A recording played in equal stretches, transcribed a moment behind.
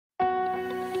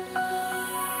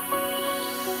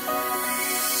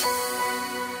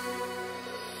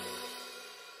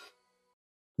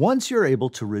Once you're able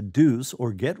to reduce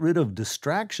or get rid of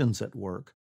distractions at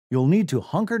work, you'll need to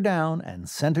hunker down and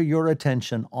center your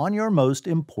attention on your most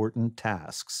important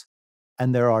tasks.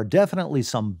 And there are definitely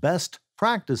some best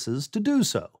practices to do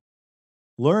so.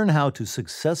 Learn how to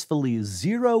successfully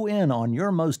zero in on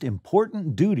your most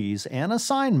important duties and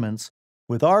assignments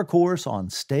with our course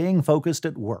on staying focused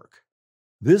at work.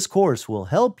 This course will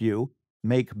help you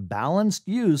make balanced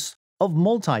use of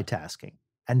multitasking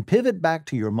and pivot back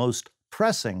to your most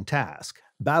pressing task,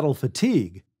 battle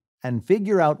fatigue, and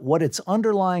figure out what its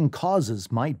underlying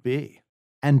causes might be,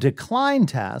 and decline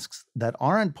tasks that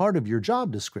aren't part of your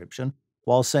job description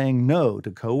while saying no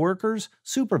to coworkers,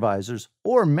 supervisors,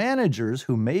 or managers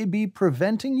who may be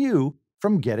preventing you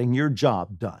from getting your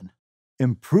job done.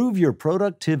 Improve your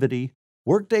productivity,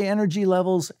 workday energy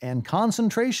levels, and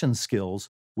concentration skills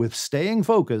with staying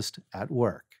focused at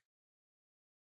work.